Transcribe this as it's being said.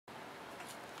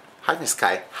Hi, Miss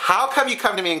Kai. How come you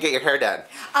come to me and get your hair done?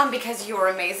 Because you're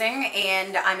amazing,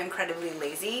 and I'm incredibly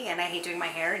lazy, and I hate doing my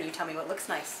hair, and you tell me what looks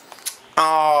nice.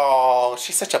 Oh,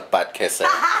 she's such a butt kisser.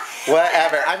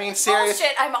 Whatever. I mean, seriously.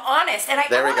 Bullshit, I'm honest, and I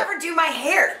don't ever do my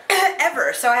hair,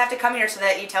 ever. So I have to come here so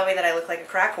that you tell me that I look like a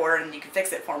crack whore and you can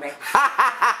fix it for me. That's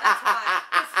why.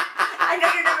 I know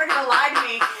you're never going to lie to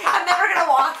me. I'm never going to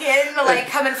walk in, like,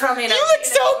 coming from, you know. You look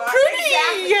so pretty.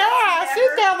 Exactly. Yeah,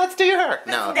 sit down. Let's do your hair.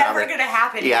 No, never going to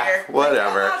happen here. Yeah,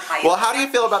 whatever. Like, well, how do you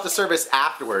feel about the service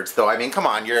afterwards, though? I mean, come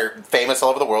on. You're famous all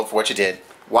over the world for what you did.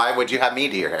 Why would you have me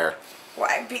do your hair?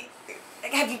 Why? Do you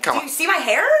see my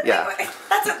hair? Yeah.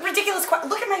 That's a ridiculous question.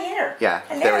 Look at my hair. Yeah,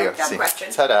 there we go. Dumb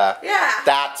question. Ta-da. Yeah.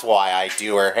 That's why I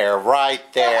do her hair right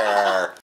there.